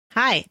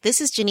Hi,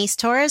 this is Janice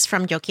Torres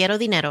from Yo Quiero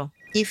Dinero.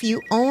 If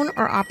you own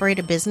or operate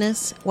a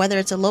business, whether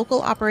it's a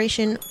local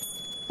operation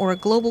or a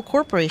global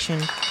corporation,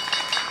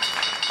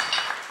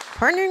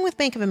 partnering with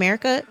Bank of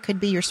America could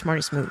be your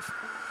smartest move.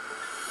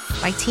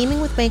 By teaming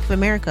with Bank of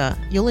America,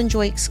 you'll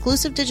enjoy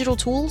exclusive digital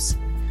tools,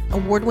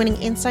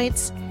 award-winning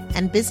insights,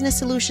 and business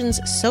solutions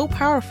so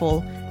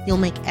powerful, you'll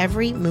make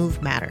every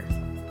move matter.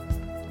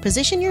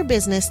 Position your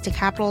business to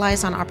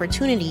capitalize on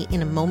opportunity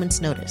in a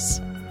moment's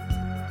notice.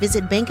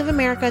 Visit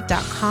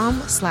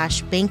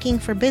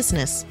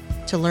bankofamerica.com/bankingforbusiness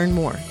to learn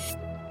more.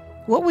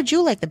 What would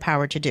you like the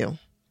power to do?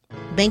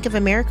 Bank of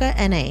America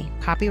N.A.,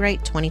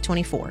 copyright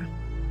 2024.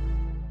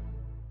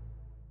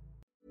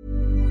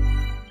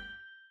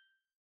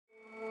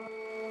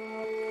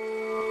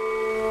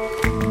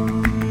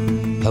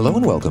 Hello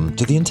and welcome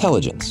to The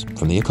Intelligence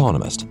from The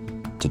Economist.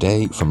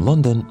 Today, from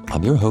London,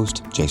 I'm your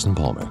host, Jason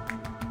Palmer.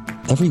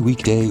 Every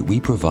weekday, we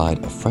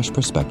provide a fresh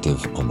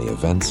perspective on the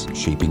events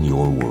shaping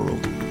your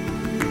world.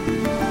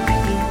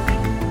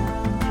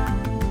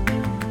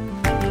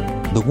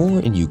 The war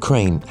in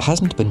Ukraine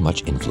hasn't been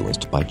much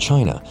influenced by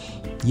China,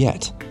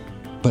 yet.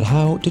 But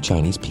how do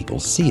Chinese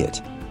people see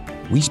it?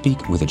 We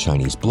speak with a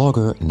Chinese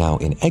blogger now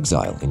in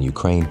exile in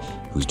Ukraine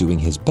who's doing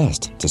his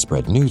best to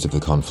spread news of the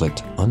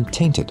conflict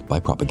untainted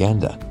by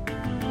propaganda.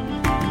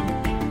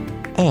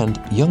 And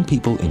young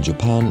people in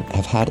Japan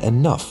have had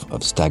enough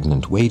of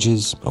stagnant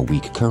wages, a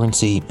weak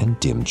currency, and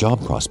dim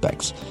job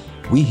prospects.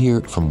 We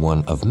hear from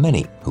one of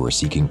many who are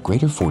seeking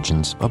greater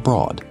fortunes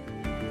abroad.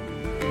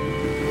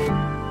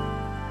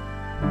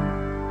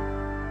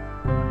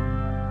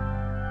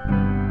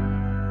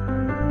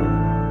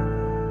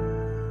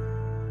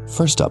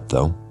 First up,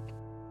 though,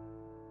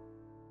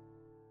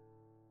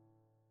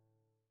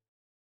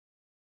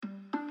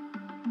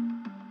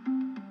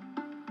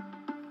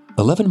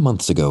 "11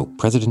 months ago,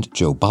 President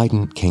Joe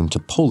Biden came to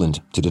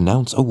Poland to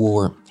denounce a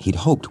war he'd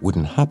hoped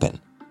wouldn't happen.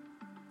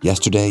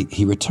 Yesterday,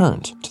 he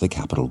returned to the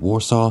capital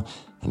Warsaw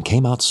and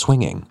came out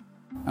swinging.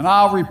 And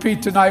I'll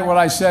repeat tonight what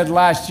I said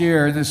last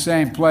year in the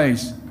same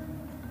place.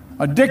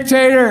 A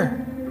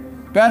dictator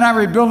bent on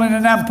rebuilding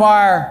an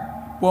empire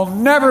will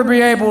never be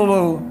able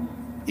to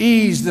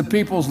ease the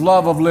people's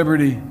love of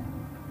liberty.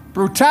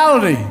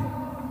 Brutality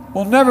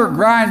will never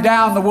grind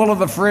down the will of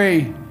the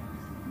free.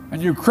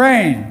 And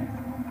Ukraine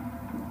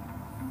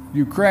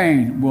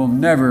will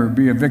never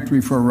be a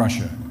victory for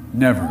Russia.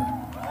 Never."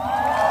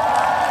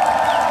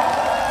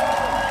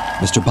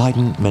 Mr.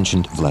 Biden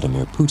mentioned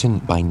Vladimir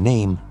Putin by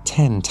name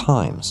 10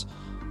 times.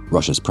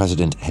 Russia's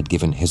president had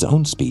given his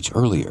own speech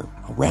earlier,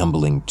 a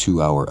rambling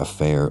 2-hour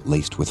affair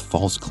laced with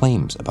false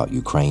claims about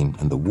Ukraine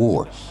and the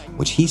war,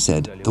 which he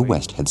said the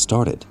West had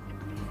started.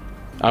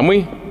 А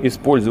мы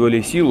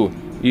использовали силу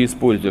и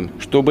используем,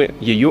 чтобы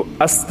ее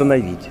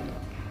остановить.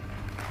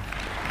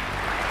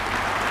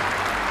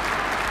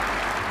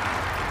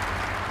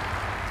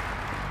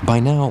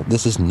 By now,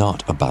 this is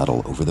not a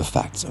battle over the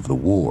facts of the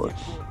war.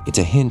 It's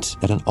a hint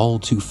at an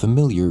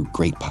all-too-familiar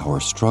great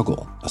power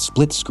struggle, a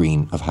split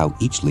screen of how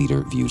each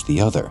leader views the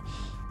other,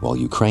 while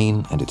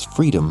Ukraine and its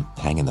freedom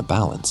hang in the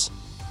balance.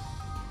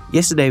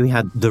 Yesterday we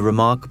had the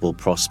remarkable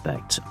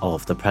prospect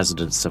of the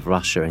presidents of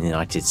Russia and the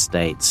United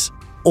States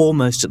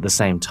almost at the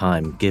same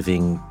time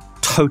giving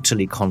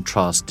totally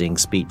contrasting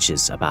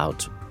speeches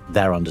about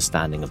their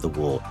understanding of the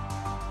war.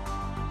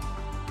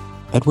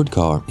 Edward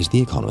Carr is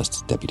The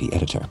Economist's deputy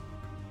editor.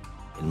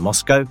 In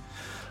Moscow,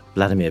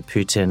 Vladimir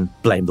Putin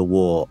blamed the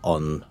war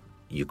on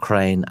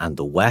Ukraine and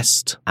the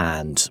West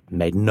and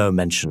made no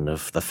mention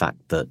of the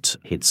fact that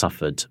he'd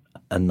suffered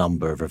a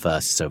number of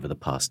reverses over the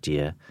past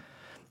year.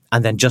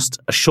 And then just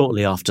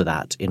shortly after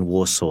that, in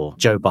Warsaw,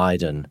 Joe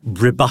Biden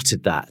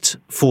rebutted that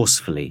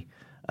forcefully,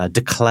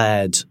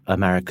 declared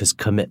America's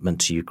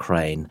commitment to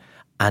Ukraine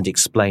and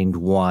explained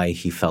why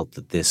he felt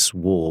that this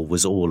war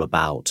was all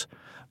about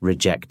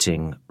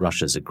rejecting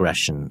Russia's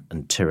aggression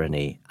and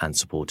tyranny and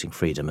supporting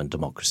freedom and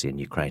democracy in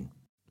Ukraine.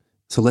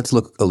 So let's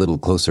look a little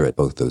closer at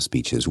both those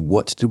speeches.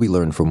 What did we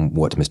learn from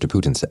what Mr.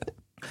 Putin said?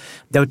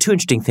 There were two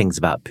interesting things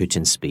about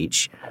Putin's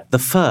speech. The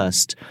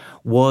first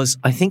was,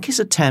 I think, his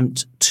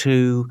attempt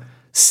to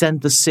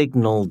send the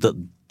signal that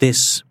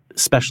this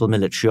special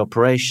military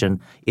operation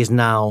is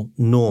now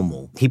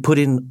normal. He put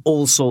in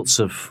all sorts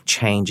of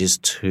changes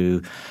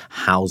to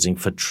housing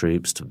for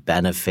troops, to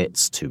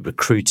benefits, to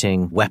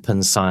recruiting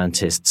weapons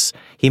scientists.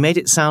 He made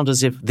it sound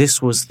as if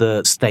this was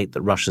the state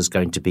that Russia's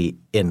going to be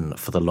in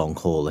for the long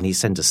haul, and he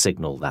sent a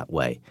signal that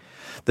way.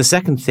 The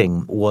second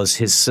thing was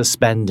his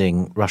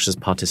suspending Russia's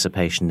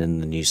participation in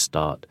the New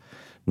START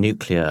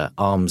nuclear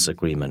arms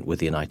agreement with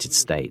the United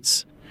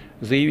States.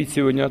 Заявить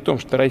сегодня о том,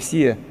 что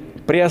Россия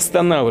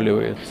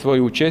приостанавливает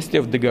свое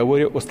участие в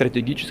договоре о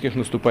стратегических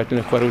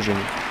наступательных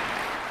вооружениях.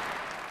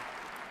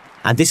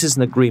 And this is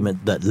an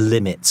agreement that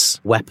limits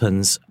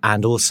weapons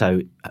and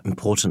also,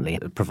 importantly,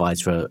 it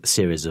provides for a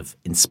series of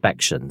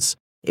inspections.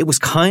 It was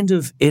kind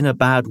of in a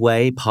bad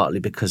way, partly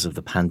because of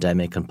the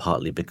pandemic and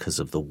partly because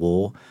of the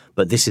war,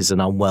 but this is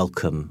an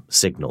unwelcome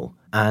signal.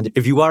 And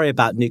if you worry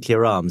about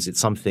nuclear arms, it's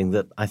something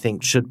that I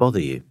think should bother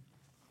you.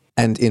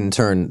 And in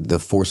turn, the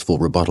forceful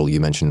rebuttal you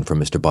mentioned from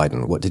Mr.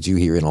 Biden, what did you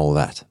hear in all of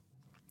that?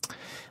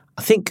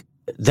 I think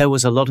there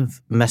was a lot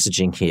of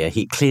messaging here.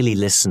 He clearly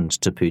listened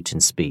to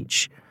Putin's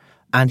speech,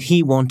 and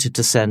he wanted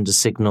to send a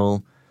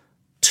signal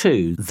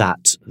too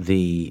that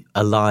the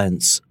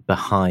alliance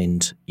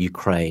behind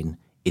Ukraine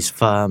is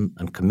firm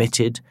and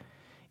committed.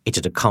 It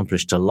had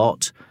accomplished a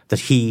lot, that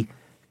he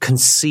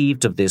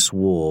conceived of this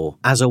war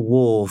as a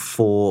war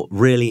for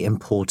really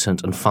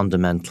important and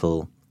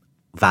fundamental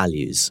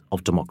values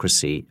of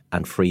democracy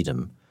and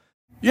freedom.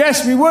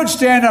 Yes, we would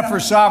stand up for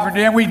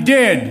sovereignty, and we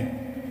did.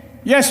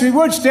 Yes, we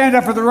would stand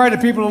up for the right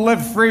of people to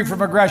live free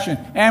from aggression,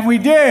 and we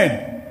did.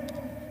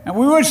 And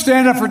we would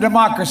stand up for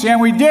democracy, and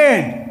we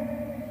did.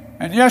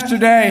 And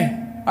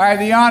yesterday, I had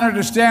the honor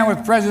to stand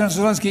with President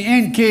Zelensky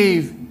in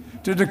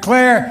Kyiv to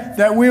declare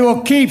that we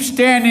will keep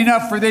standing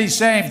up for these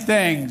same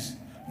things,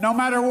 no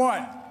matter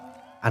what.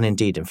 And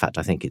indeed, in fact,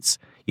 I think its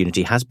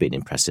unity has been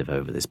impressive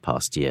over this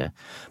past year,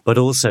 but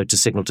also to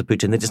signal to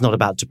Putin that it's not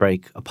about to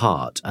break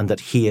apart and that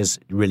he is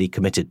really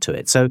committed to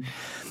it. So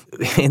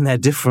in their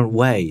different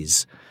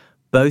ways,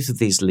 both of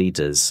these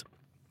leaders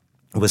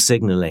were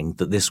signaling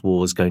that this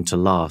war is going to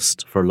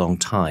last for a long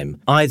time,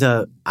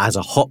 either as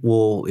a hot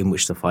war in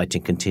which the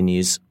fighting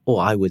continues,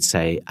 or I would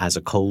say as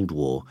a cold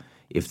war,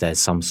 if there's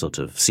some sort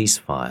of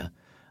ceasefire,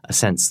 a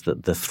sense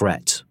that the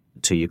threat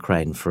to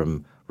Ukraine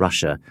from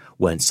Russia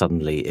won't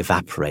suddenly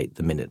evaporate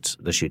the minute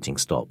the shooting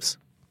stops.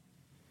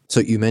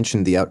 So you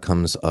mentioned the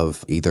outcomes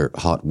of either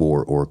hot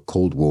war or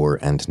cold war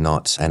and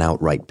not an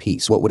outright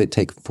peace. What would it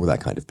take for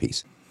that kind of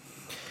peace?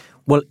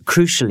 Well,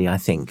 crucially, I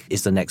think,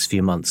 is the next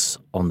few months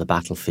on the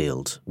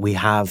battlefield. We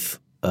have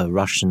a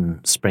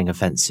Russian spring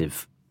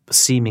offensive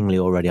seemingly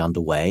already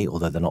underway,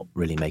 although they're not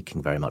really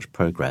making very much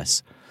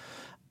progress.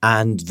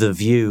 And the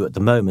view at the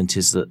moment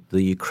is that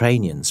the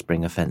Ukrainian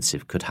spring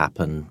offensive could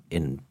happen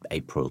in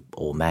April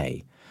or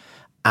May.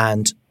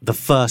 And the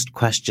first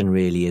question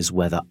really is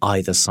whether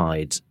either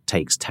side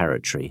takes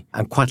territory.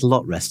 And quite a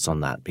lot rests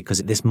on that, because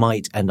this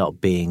might end up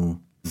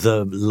being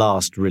the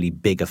last really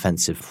big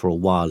offensive for a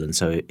while. And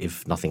so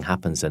if nothing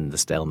happens, then the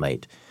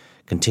stalemate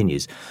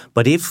continues.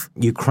 But if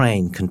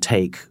Ukraine can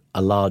take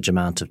a large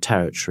amount of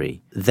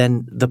territory,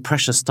 then the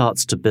pressure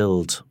starts to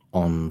build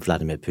on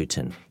Vladimir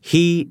Putin.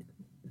 He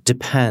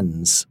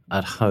depends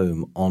at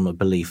home on a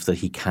belief that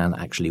he can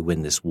actually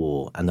win this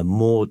war. And the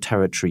more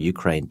territory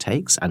Ukraine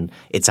takes, and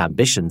its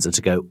ambitions are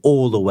to go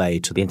all the way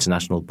to the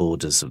international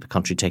borders of the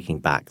country, taking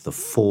back the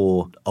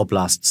 4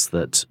 oblasts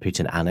that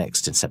Putin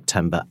annexed in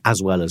September,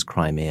 as well as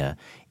Crimea.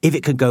 If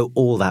it can go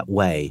all that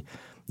way,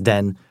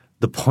 then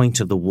the point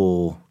of the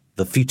war,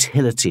 the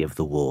futility of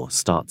the war,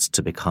 starts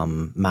to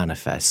become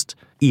manifest,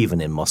 even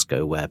in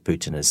Moscow, where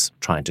Putin is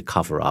trying to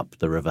cover up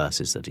the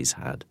reverses that he's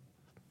had.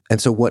 And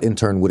so what, in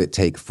turn, would it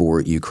take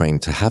for Ukraine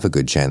to have a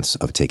good chance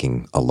of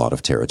taking a lot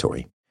of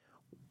territory?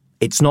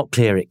 It's not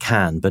clear it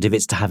can, but if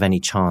it's to have any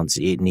chance,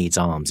 it needs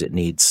arms. It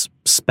needs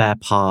spare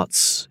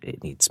parts,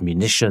 it needs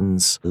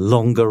munitions,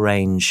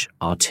 longer-range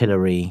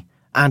artillery,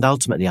 and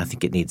ultimately, I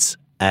think it needs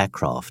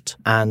aircraft.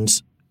 And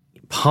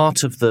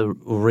part of the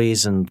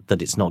reason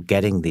that it's not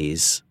getting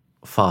these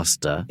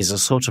faster is a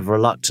sort of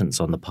reluctance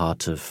on the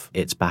part of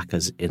its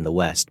backers in the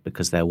West,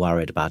 because they're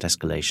worried about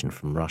escalation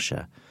from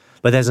Russia.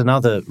 But there's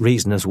another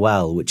reason as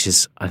well, which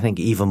is, I think,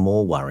 even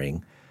more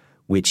worrying,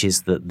 which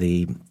is that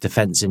the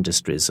defense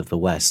industries of the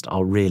West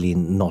are really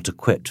not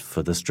equipped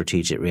for the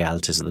strategic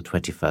realities of the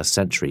 21st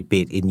century,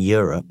 be it in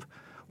Europe,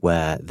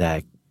 where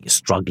they're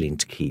struggling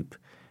to keep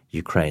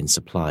Ukraine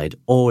supplied,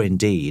 or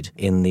indeed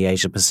in the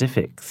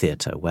Asia-Pacific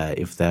theatre, where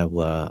if there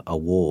were a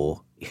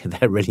war,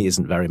 there really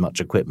isn't very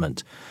much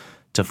equipment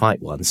to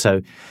fight one.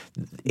 So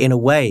in a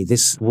way,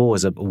 this war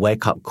is a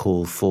wake-up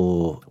call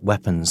for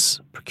weapons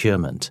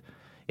procurement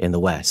in the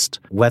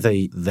West. Whether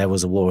there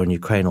was a war in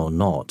Ukraine or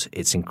not,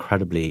 it's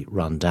incredibly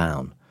run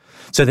down.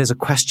 So there's a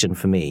question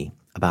for me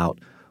about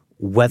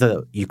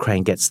whether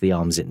Ukraine gets the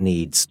arms it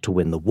needs to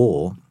win the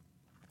war.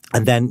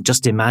 And then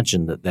just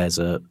imagine that there's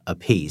a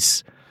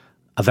peace,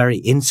 a very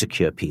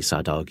insecure peace,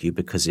 I'd argue,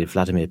 because if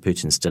Vladimir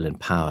Putin's still in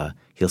power,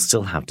 he'll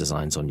still have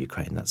designs on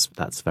Ukraine.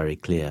 That's very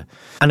clear.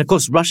 And of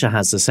course, Russia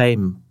has the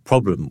same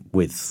problem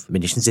with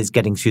munitions. It's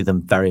getting through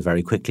them very,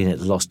 very quickly, and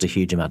it lost a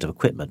huge amount of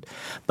equipment.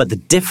 But the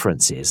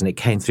difference is, and it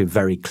came through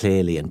very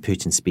clearly in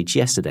Putin's speech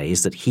yesterday,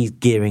 is that he's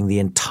gearing the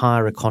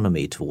entire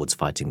economy towards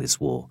fighting this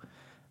war.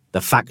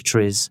 The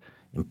factories,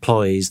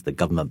 employees, the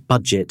government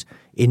budget,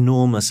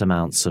 enormous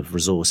amounts of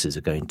resources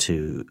are going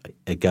to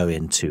go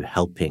into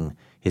helping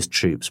his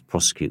troops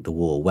prosecute the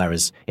war,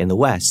 whereas in the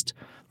West,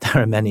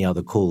 there are many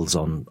other calls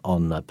on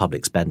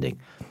public spending,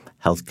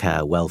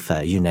 healthcare,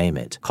 welfare, you name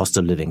it, cost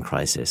of living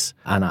crisis.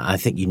 And I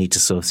think you need to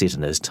sort of see it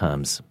in those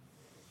terms.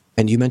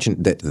 And you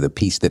mentioned that the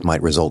peace that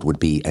might result would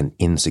be an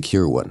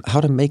insecure one.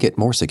 How to make it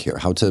more secure?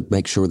 How to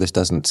make sure this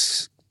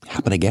doesn't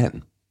happen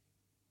again?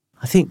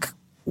 I think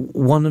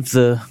one of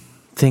the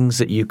things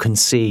that you can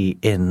see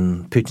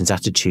in Putin's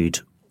attitude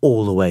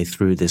all the way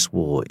through this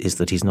war is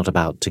that he's not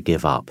about to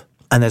give up.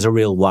 And there's a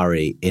real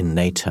worry in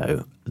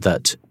NATO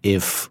that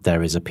if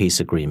there is a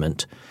peace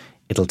agreement,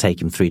 it'll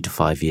take him 3 to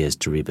 5 years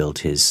to rebuild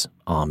his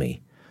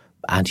army.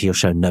 And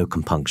he'll show no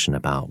compunction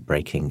about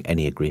breaking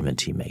any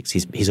agreement he makes.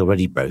 He's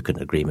already broken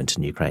agreement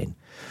in Ukraine.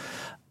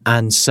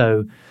 And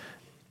so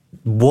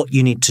what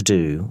you need to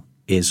do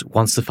is,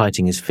 once the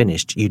fighting is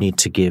finished, you need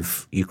to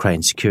give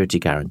Ukraine security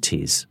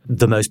guarantees.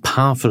 The most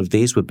powerful of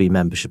these would be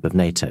membership of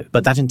NATO.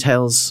 But that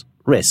entails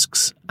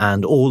risks.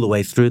 And all the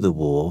way through the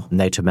war,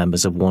 NATO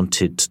members have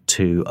wanted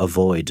to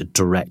avoid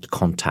direct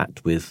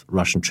contact with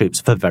Russian troops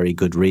for very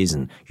good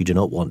reason. You do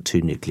not want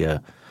two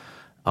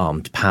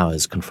nuclear-armed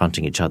powers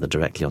confronting each other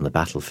directly on the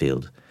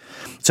battlefield.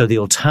 So the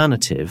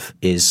alternative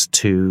is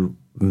to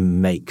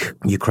make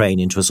Ukraine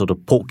into a sort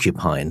of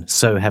porcupine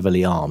so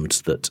heavily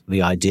armed that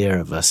the idea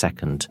of a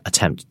second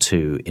attempt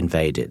to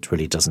invade it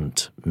really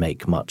doesn't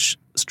make much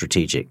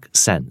strategic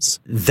sense.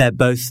 They're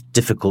both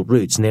difficult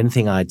routes, and the only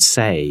thing I'd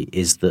say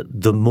is that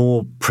the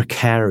more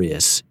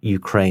precarious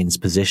Ukraine's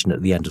position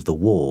at the end of the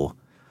war,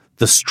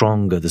 the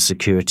stronger the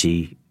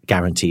security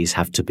guarantees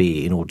have to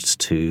be in order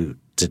to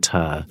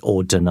deter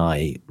or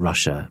deny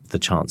Russia the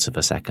chance of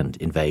a second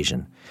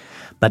invasion.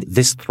 But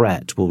this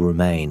threat will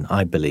remain,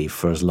 I believe,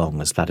 for as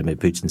long as Vladimir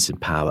Putin's in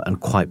power,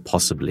 and quite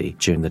possibly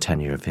during the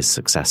tenure of his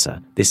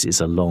successor. This is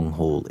a long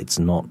haul. It's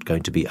not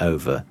going to be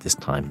over this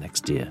time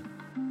next year.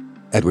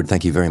 Edward,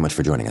 thank you very much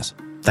for joining us.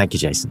 Thank you,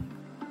 Jason.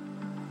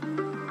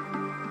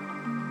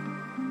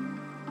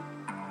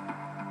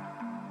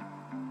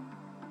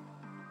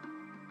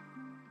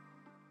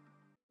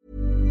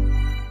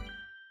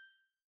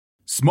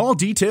 Small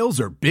details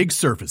are big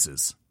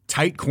surfaces.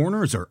 Tight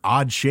corners are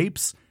odd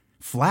shapes.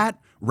 Flat,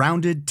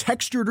 rounded,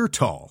 textured, or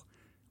tall.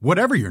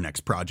 Whatever your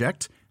next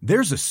project,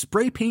 there's a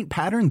spray paint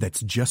pattern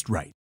that's just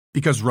right.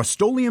 Because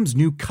Rust-Oleum's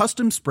new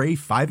Custom Spray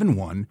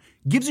 5-in-1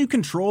 gives you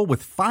control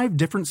with 5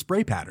 different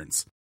spray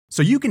patterns.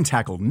 So you can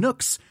tackle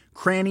nooks,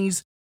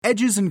 crannies,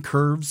 edges, and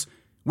curves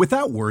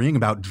without worrying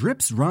about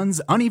drips,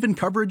 runs, uneven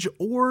coverage,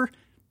 or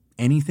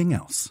anything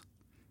else.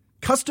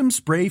 Custom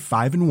Spray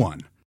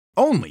 5-in-1.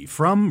 Only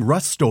from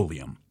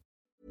Rust-Oleum.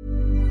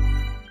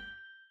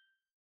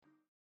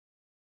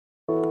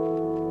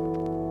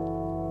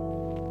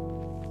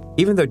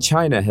 Even though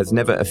China has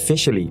never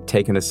officially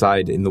taken a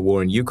side in the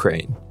war in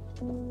Ukraine,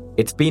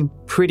 it's been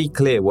pretty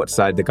clear what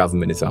side the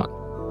government is on.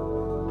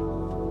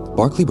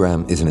 Barclay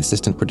Bram is an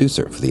assistant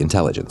producer for The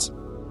Intelligence.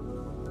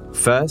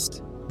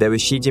 First, there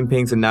was Xi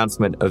Jinping's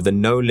announcement of the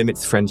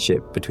no-limits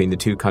friendship between the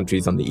two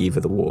countries on the eve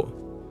of the war.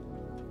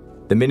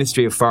 The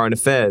Ministry of Foreign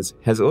Affairs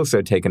has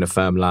also taken a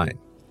firm line.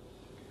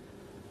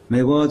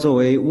 美国作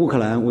为乌克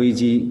兰危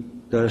机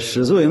的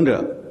始作俑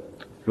者，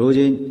如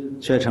今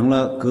却成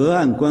了隔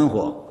岸观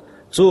火、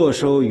坐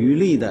收渔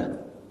利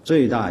的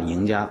最大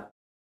赢家。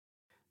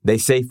 They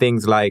say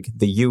things like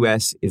the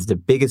US is the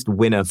biggest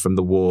winner from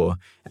the war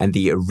and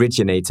the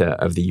originator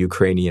of the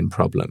Ukrainian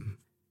problem.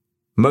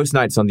 Most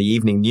nights on the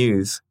evening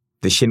news,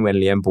 the Xinwen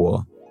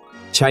Lianbo,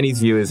 Chinese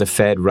viewers are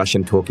fed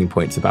Russian talking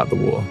points about the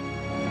war.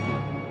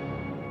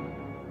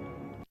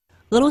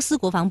 俄罗斯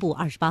国防部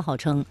28号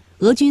称，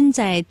俄军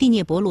在第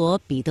聂伯罗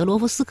彼得罗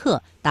夫斯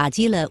克打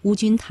击了乌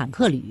军坦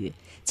克旅，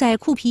在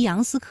库皮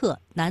扬斯克、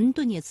南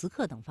顿涅茨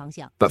克等方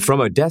向。But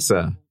from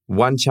Odessa,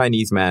 one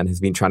Chinese man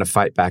has been trying to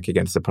fight back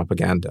against the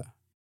propaganda.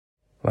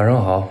 晚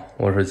上好，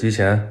我是吉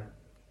贤，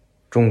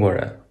中国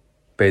人，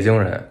北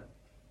京人。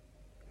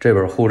这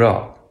本护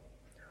照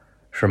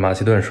是马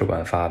其顿使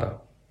馆发的。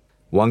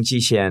 Wang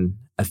Jixian,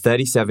 a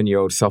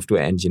 37-year-old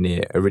software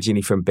engineer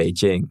originally from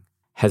Beijing,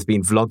 has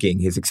been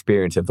vlogging his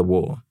experience of the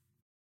war.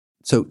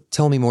 So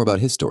tell me more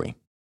about his story.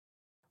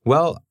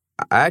 Well,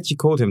 I actually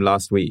called him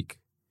last week.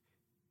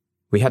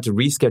 We had to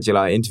reschedule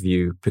our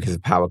interview because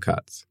of power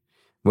cuts.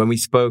 When we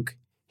spoke,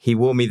 he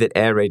warned me that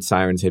air raid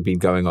sirens had been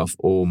going off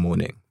all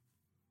morning.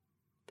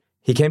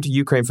 He came to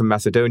Ukraine from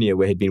Macedonia,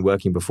 where he'd been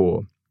working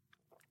before.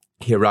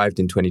 He arrived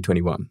in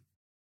 2021.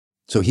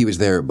 So he was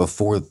there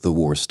before the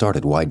war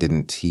started. Why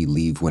didn't he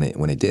leave when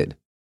it did?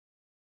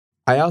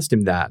 I asked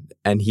him that,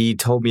 and he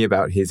told me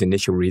about his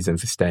initial reason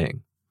for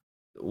staying.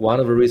 One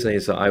of the reasons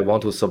is I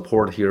want to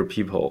support here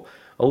people.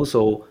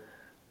 Also,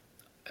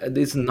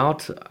 it's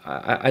not,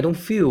 I don't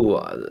feel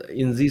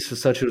in this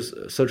such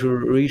a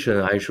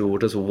region I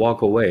should just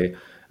walk away.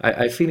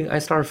 I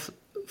start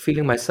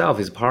feeling myself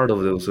is part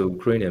of those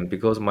Ukrainians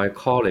because my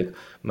colleague,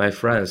 my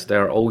friends, they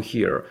are all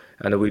here.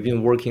 And we've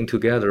been working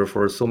together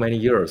for so many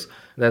years.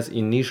 That's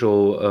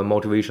initial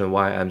motivation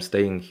why I'm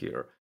staying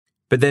here.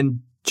 But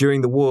then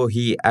during the war,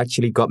 he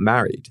actually got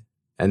married,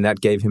 and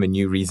that gave him a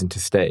new reason to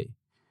stay.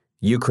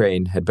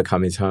 Ukraine had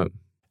become his home.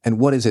 And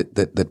what is it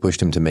that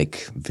pushed him to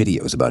make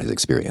videos about his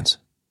experience?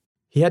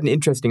 He had an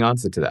interesting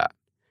answer to that.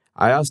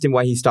 I asked him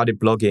why he started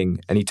blogging,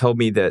 and he told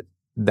me that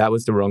that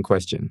was the wrong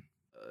question.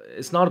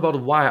 It's not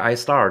about why I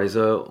started.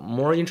 It's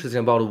more interesting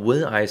about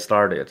when I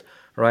started,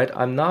 right?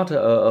 I'm not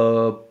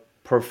a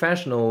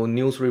professional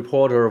news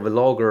reporter,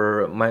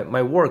 vlogger.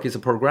 My work is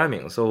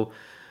programming. So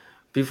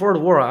before the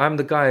war, I'm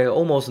the guy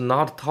almost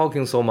not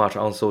talking so much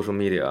on social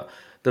media.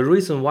 The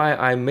reason why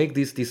I make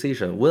this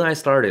decision when I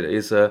started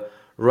is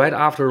Right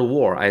after the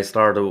war, I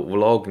started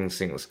vlogging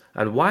things.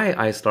 And why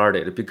I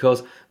started?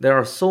 Because there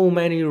are so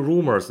many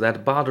rumors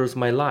that bothers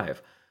my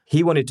life.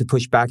 He wanted to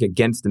push back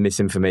against the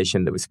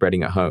misinformation that was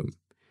spreading at home.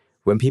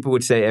 When people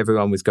would say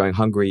everyone was going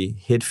hungry,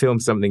 he'd film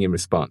something in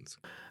response.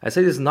 I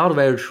say it's not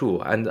very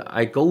true. And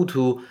I go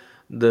to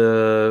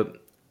the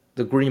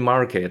green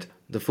market,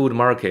 the food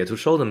market, to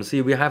show them,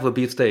 see, we have a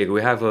beefsteak,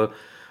 we have a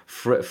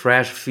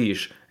fresh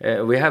fish,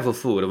 we have a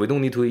food. We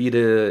don't need to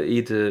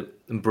eat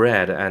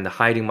bread and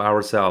hiding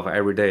ourselves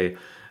every day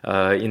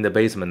in the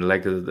basement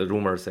like the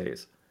rumor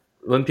says.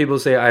 When people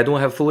say, I don't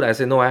have food, I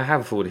say, no, I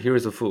have food. Here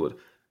is the food.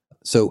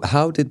 So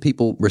how did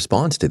people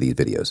respond to these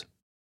videos?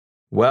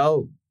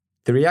 Well,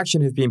 the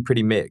reaction has been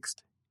pretty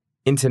mixed.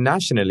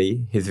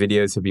 Internationally, his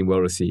videos have been well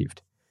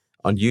received.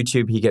 On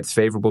YouTube, he gets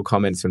favorable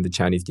comments from the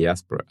Chinese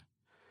diaspora.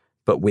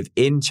 But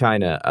within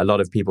China, a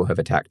lot of people have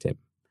attacked him.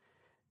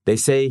 They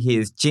say he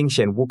is 精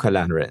神乌克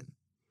兰人,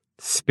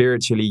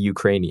 spiritually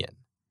Ukrainian.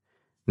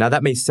 Now,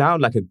 that may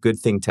sound like a good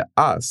thing to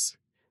us,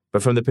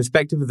 but from the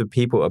perspective of the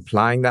people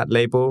applying that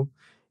label,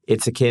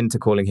 it's akin to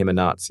calling him a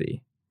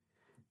Nazi.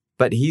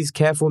 But he's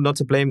careful not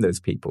to blame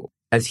those people.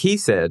 As he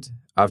said,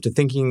 after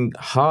thinking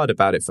hard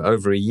about it for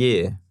over a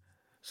year.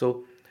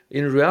 So,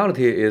 in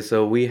reality,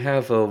 we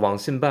have Wang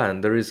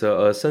Xinban. There is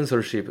a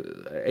censorship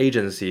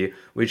agency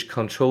which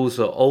controls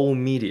all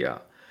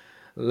media.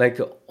 Like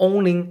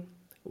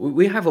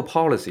we have a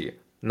policy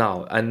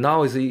now, and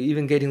now it's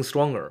even getting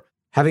stronger.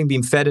 Having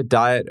been fed a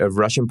diet of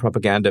Russian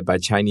propaganda by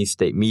Chinese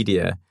state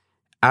media,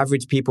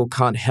 average people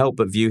can't help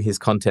but view his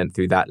content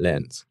through that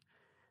lens.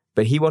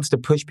 But he wants to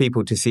push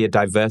people to see a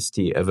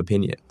diversity of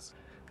opinions.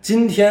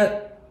 今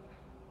天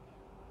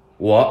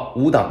我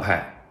无党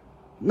派，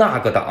那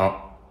个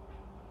党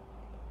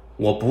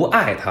我不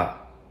爱他，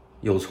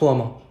有错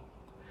吗？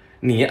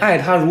你爱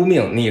他如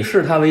命，你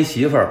视他为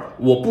媳妇儿，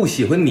我不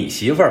喜欢你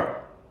媳妇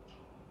儿，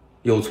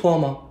有错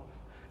吗？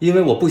因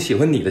为我不喜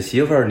欢你的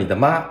媳妇儿，你的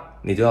妈，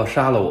你就要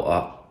杀了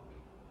我，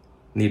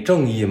你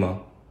正义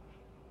吗？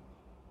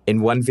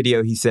 In one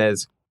video he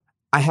says,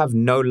 I have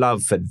no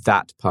love for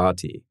that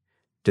party.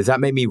 Does that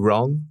make me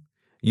wrong?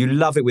 You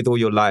love it with all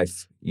your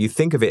life. You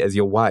think of it as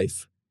your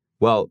wife.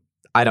 Well,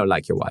 I don't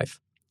like your wife.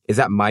 Is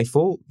that my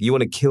fault? You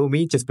want to kill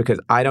me just because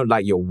I don't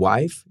like your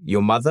wife,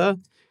 your mother?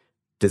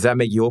 Does that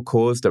make your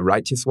cause the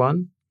righteous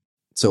one?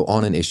 So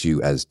on an issue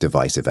as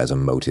divisive as a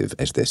motive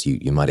as this,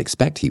 you might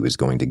expect he was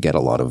going to get a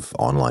lot of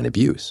online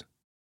abuse.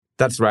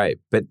 That's right,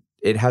 but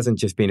it hasn't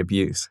just been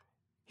abuse.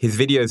 His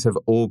videos have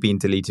all been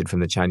deleted from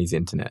the Chinese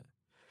internet.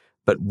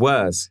 But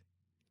worse,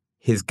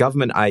 his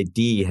government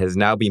ID has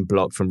now been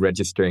blocked from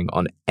registering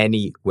on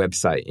any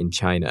website in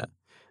China,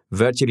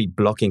 virtually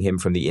blocking him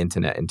from the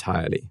internet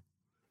entirely.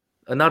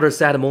 Another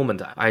sad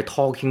moment, I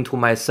talking to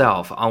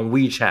myself on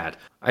WeChat.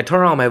 I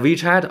turn on my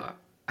WeChat,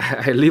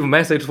 I leave a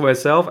message to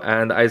myself,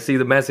 and I see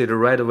the message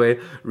right away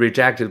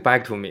rejected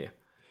back to me.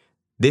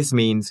 This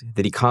means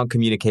that he can't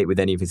communicate with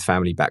any of his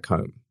family back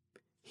home.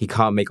 He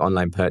can't make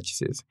online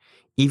purchases.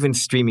 Even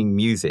streaming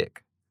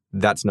music,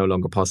 that's no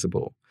longer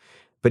possible.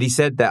 But he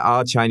said there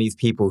are Chinese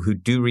people who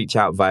do reach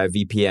out via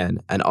VPN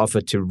and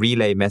offer to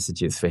relay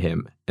messages for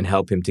him and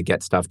help him to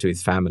get stuff to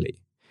his family.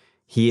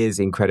 He is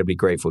incredibly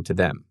grateful to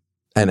them.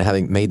 And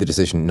having made the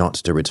decision not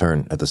to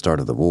return at the start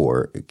of the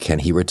war, can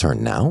he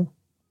return now?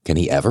 Can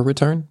he ever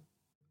return?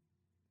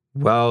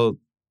 Well,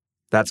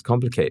 that's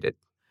complicated.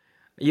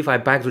 If I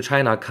back to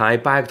China, can I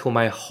back to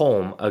my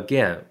home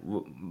again?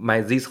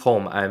 This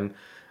home,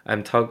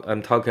 I'm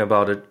talking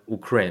about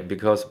Ukraine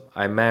because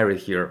I'm married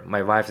here.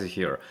 My wife is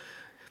here.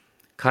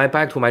 Can I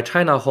back to my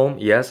China home?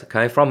 Yes.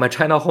 Can I from my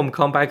China home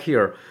come back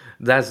here?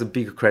 That's a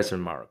big question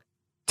mark.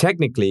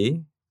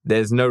 Technically,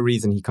 there's no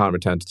reason he can't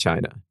return to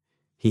China.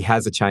 He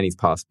has a Chinese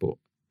passport.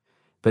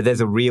 But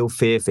there's a real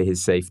fear for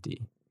his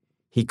safety.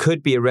 He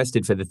could be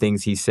arrested for the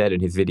things he said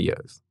in his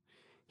videos.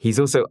 He's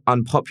also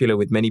unpopular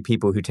with many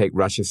people who take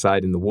Russia's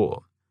side in the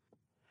war.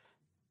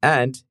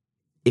 And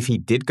if he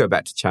did go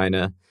back to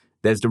China,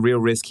 there's the real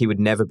risk he would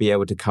never be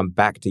able to come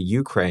back to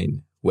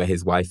Ukraine, where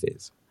his wife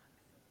is.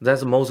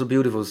 That's the most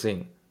beautiful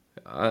thing.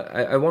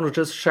 I want to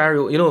just share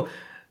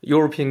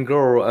European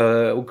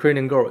girl,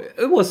 Ukrainian girl.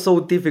 It was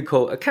so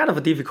difficult, kind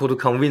of difficult to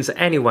convince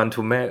anyone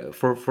to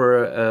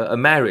for a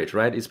marriage,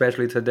 right?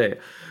 Especially today,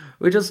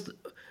 we just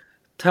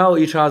tell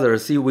each other,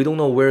 see, we don't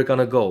know where we're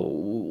gonna go.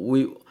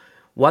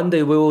 One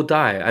day we will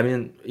die. I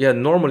mean, yeah,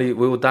 normally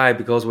we will die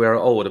because we are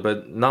old,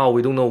 but now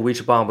we don't know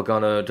which bomb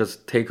gonna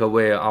just take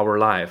away our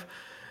life.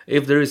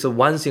 If there is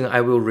one thing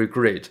I will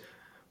regret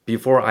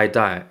before I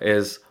die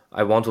is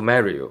I want to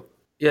marry you.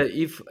 Yeah,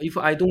 if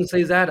I don't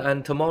say that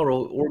and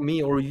tomorrow or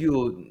me or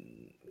you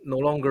no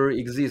longer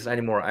exist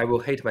anymore, I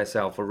will hate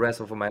myself for the rest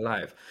of my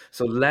life.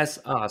 So let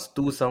us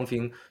do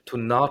something to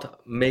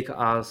not make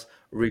us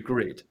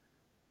regret.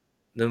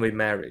 Then we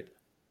married.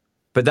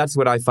 But that's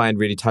what I find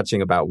really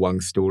touching about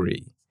Wang's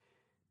story.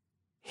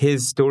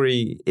 His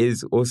story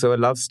is also a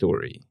love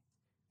story.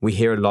 We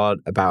hear a lot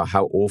about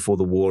how awful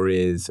the war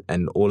is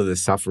and all of the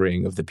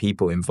suffering of the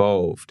people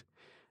involved.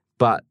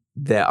 But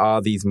there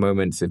are these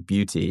moments of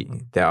beauty.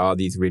 There are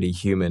these really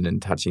human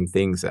and touching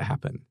things that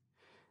happen.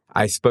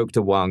 I spoke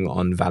to Wang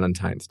on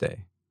Valentine's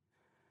Day.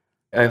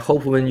 I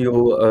hope when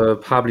you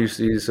publish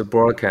this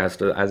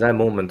broadcast, at that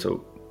moment,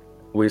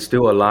 we're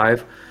still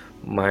alive,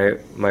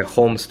 my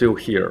home's still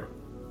here.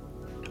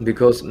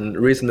 Because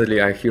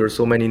recently I hear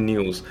so many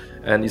news,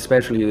 and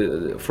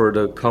especially for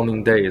the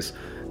coming days,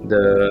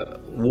 the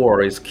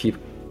war is keep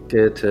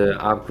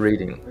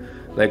upgrading.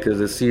 Like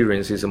the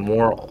Syrians is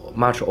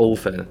much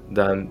often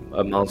than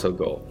a month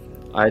ago.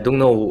 I don't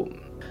know.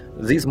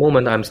 This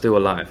moment I'm still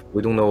alive.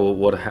 We don't know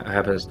what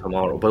happens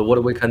tomorrow. But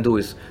what we can do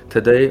is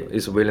today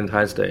is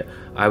Valentine's Day.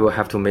 I will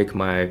have to make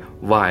my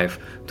wife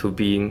to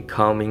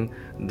becoming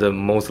the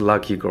most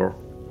lucky girl.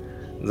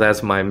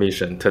 That's my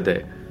mission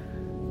today.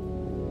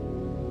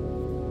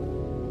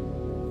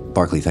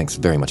 Barclay, thanks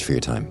very much for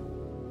your time.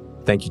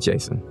 Thank you,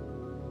 Jason.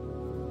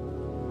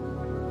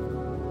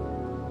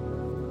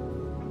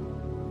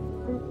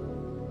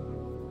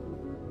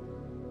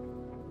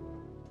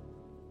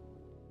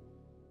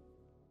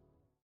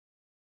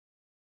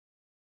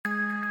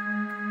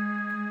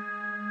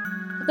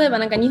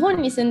 Like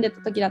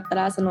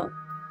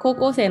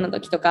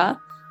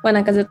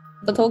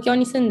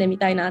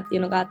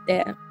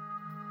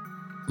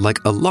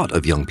a lot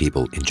of young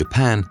people in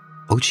Japan,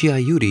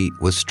 Ochiai Yuri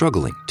was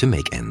struggling to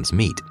make ends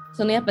meet.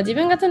 やっぱ自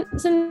分が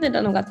住んで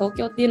たのが東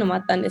京っていうのもあ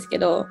ったんですけ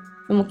ど、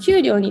でも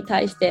給料に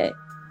対して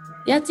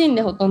家賃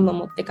でほとんど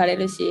持ってかれ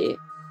るし。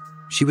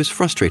She was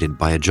frustrated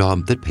by a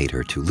job that paid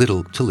her too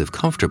little to live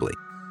comfortably,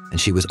 and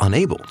she was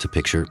unable to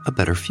picture a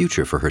better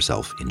future for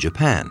herself in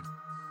Japan.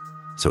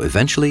 So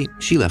eventually,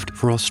 she left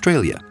for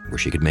Australia, where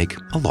she could make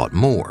a lot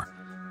more.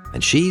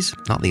 And she's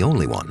not the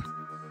only one.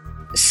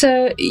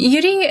 So,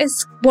 Yuri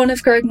is one of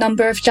a growing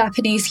number of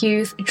Japanese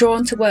youth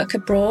drawn to work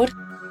abroad.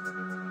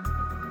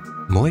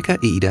 Moika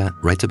Iida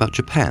writes about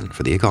Japan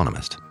for The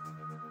Economist.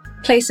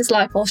 Places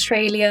like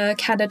Australia,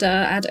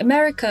 Canada, and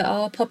America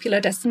are popular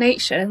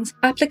destinations.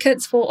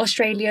 Applicants for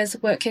Australia's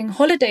working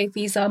holiday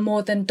visa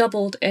more than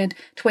doubled in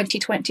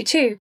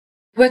 2022.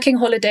 Working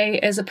holiday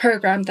is a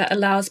program that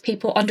allows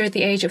people under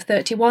the age of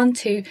 31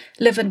 to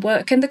live and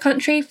work in the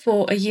country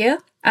for a year.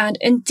 And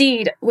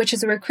Indeed, which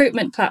is a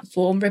recruitment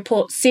platform,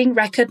 reports seeing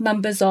record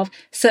numbers of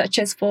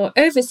searches for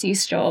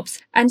overseas jobs.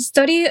 And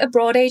study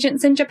abroad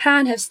agents in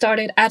Japan have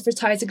started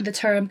advertising the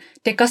term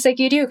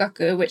dekasegi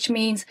ryugaku, which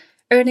means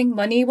earning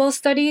money while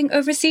studying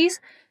overseas.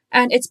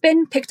 And it's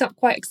been picked up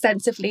quite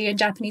extensively in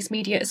Japanese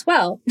media as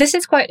well. This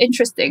is quite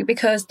interesting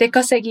because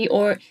dekasegi,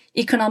 or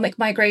economic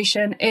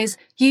migration, is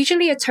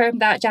usually a term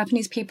that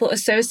Japanese people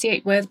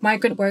associate with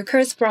migrant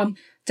workers from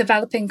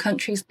developing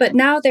countries, but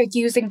now they're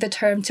using the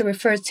term to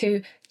refer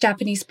to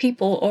Japanese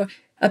people or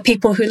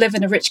people who live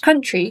in a rich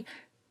country.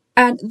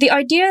 And the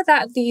idea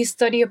that these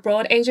study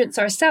abroad agents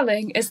are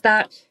selling is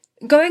that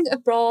going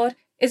abroad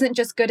isn't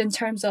just good in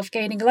terms of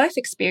gaining life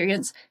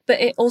experience, but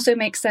it also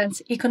makes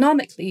sense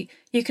economically.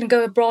 You can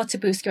go abroad to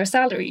boost your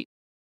salary.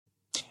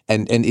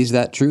 And is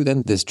that true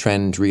then? This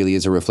trend really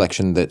is a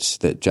reflection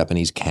that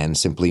Japanese can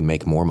simply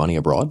make more money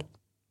abroad?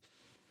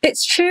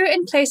 It's true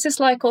in places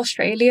like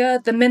Australia,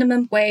 the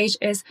minimum wage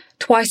is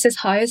twice as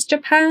high as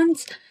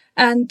Japan's,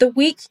 and the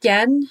weak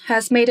yen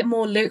has made it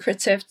more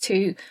lucrative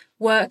to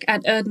work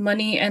and earn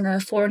money in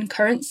a foreign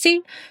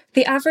currency.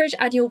 The average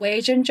annual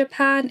wage in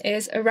Japan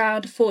is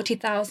around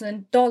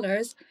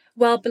 $40,000,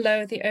 well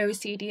below the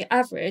OECD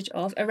average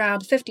of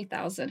around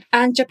 $50,000.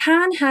 And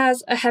Japan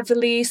has a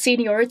heavily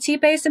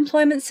seniority-based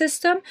employment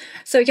system,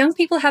 so young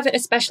people have it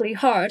especially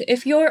hard.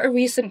 If you're a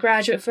recent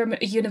graduate from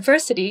a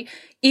university,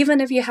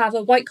 even if you have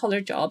a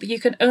white-collar job, you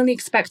can only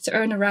expect to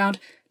earn around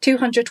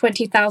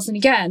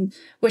 220,000 yen,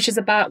 which is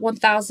about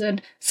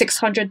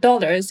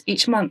 $1,600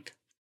 each month.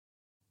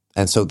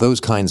 And so those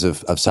kinds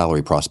of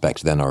salary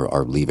prospects then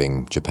are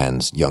leaving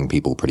Japan's young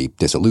people pretty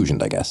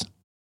disillusioned, I guess.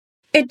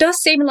 It does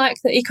seem like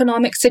the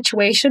economic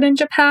situation in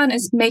Japan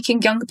is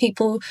making young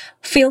people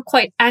feel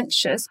quite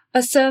anxious.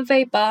 A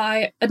survey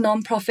by a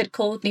non-profit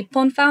called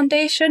Nippon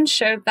Foundation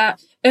showed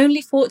that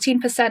only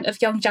 14%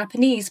 of young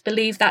Japanese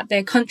believe that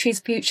their country's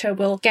future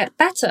will get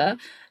better.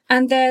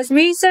 And there's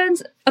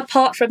reasons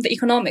apart from the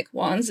economic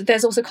ones.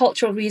 There's also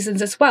cultural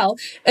reasons as well.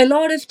 A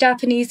lot of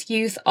Japanese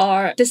youth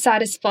are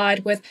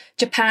dissatisfied with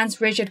Japan's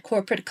rigid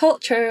corporate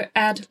culture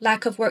and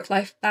lack of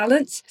work-life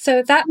balance.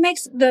 So that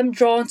makes them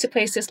drawn to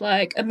places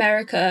like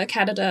America,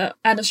 Canada,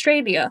 and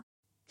Australia.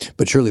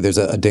 But surely there's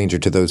a danger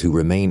to those who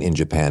remain in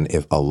Japan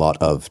if a lot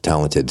of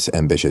talented,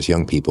 ambitious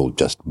young people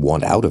just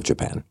want out of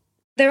Japan.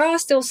 There are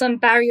still some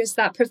barriers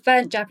that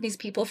prevent Japanese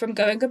people from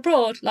going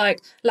abroad,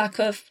 like lack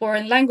of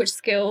foreign language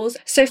skills.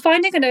 So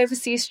finding an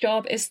overseas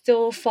job is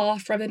still far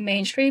from a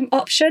mainstream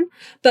option,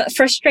 but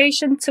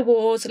frustration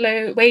towards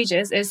low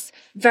wages is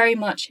very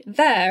much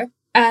there.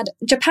 And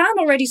Japan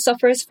already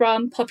suffers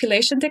from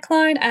population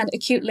decline and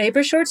acute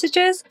labor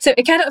shortages, so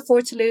it cannot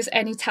afford to lose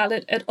any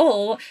talent at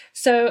all.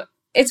 So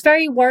it's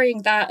very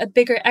worrying that a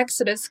bigger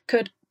exodus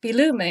could be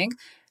looming.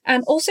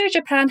 And also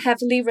Japan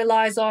heavily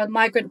relies on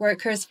migrant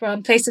workers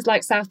from places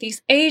like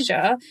Southeast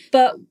Asia,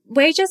 but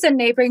wages in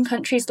neighboring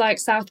countries like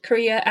South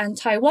Korea and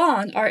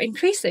Taiwan are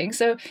increasing.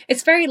 So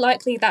it's very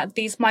likely that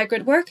these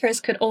migrant workers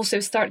could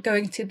also start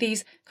going to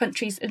these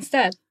countries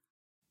instead.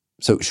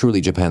 So surely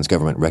Japan's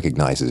government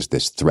recognizes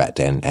this threat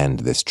and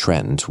this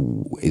trend.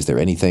 Is there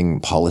anything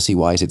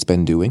policy-wise it's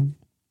been doing?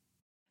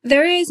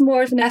 There is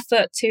more of an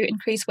effort to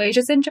increase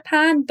wages in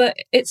Japan, but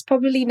it's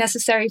probably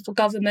necessary for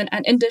government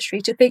and industry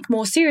to think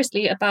more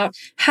seriously about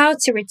how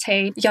to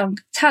retain young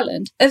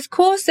talent. Of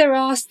course, there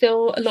are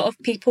still a lot of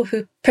people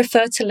who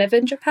prefer to live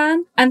in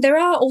Japan, and there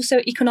are also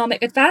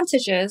economic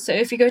advantages. So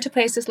if you go to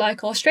places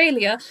like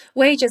Australia,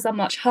 wages are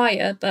much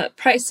higher, but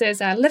prices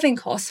and living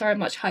costs are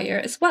much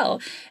higher as well.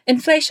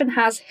 Inflation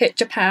has hit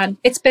Japan.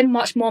 It's been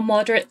much more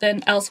moderate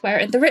than elsewhere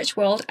in the rich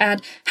world,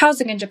 and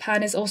housing in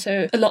Japan is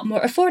also a lot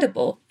more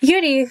affordable.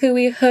 Yuri, who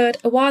we heard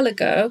a while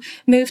ago,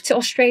 moved to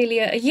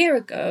Australia a year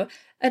ago,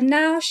 and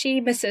now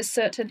she misses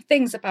certain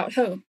things about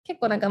home. 結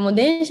構なんかもう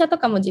電車と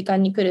かも時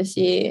間に来る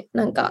し、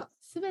なんか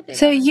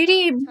So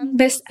Yuri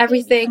missed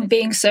everything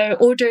being so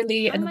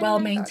orderly and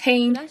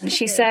well-maintained.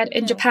 She said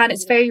in Japan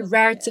it's very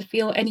rare to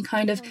feel any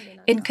kind of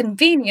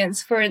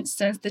inconvenience. For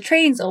instance, the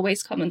trains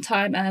always come on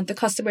time and the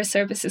customer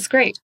service is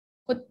great.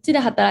 こっちで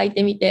働い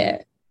てみ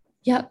て、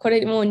いや、こ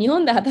れもう日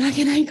本で働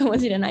けないかも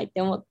しれないって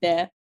思っ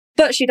て。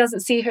But she doesn't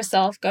see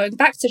herself going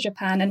back to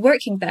Japan and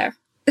working there.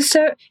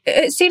 So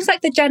it seems like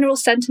the general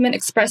sentiment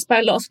expressed by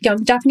a lot of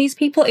young Japanese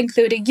people,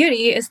 including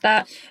Yuri, is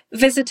that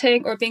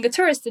visiting or being a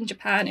tourist in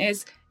Japan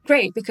is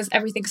great because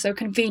everything's so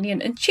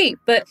convenient and cheap,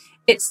 but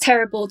it's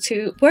terrible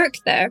to work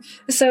there.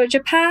 So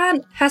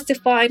Japan has to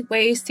find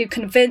ways to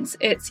convince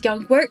its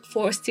young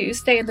workforce to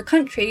stay in the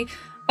country.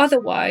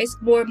 Otherwise,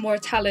 more and more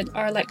talent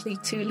are likely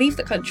to leave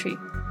the country.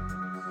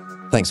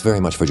 Thanks very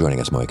much for joining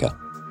us, Moika.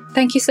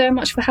 Thank you so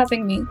much for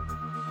having me.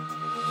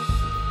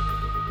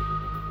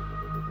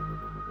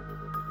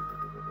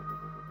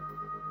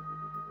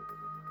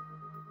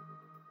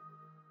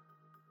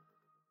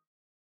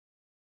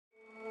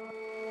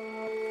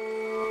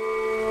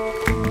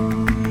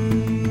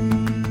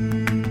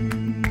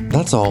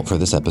 That's all for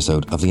this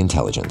episode of The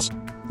Intelligence.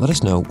 Let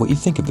us know what you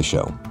think of the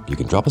show. You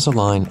can drop us a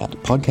line at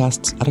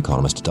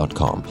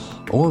podcasts@economist.com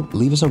or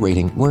leave us a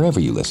rating wherever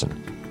you listen.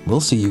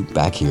 We'll see you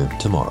back here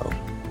tomorrow.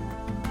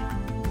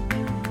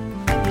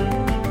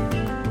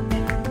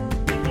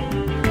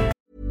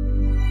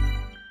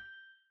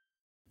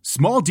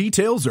 Small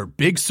details are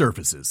big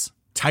surfaces.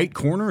 Tight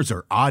corners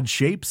are odd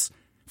shapes.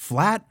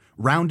 Flat,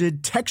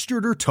 rounded,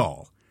 textured, or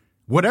tall.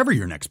 Whatever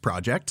your next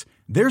project,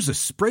 there's a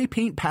spray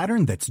paint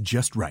pattern that's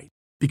just right.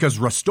 Because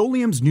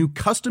Rust-Oleum's new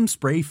Custom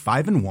Spray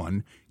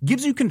 5-in-1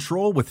 gives you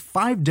control with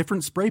 5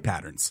 different spray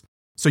patterns.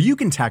 So you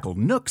can tackle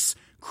nooks,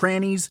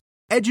 crannies,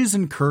 edges,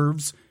 and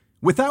curves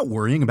without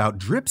worrying about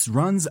drips,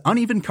 runs,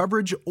 uneven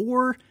coverage,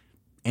 or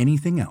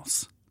anything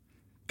else.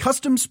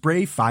 Custom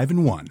Spray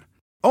 5-in-1.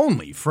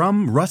 Only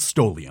from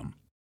Rust-Oleum.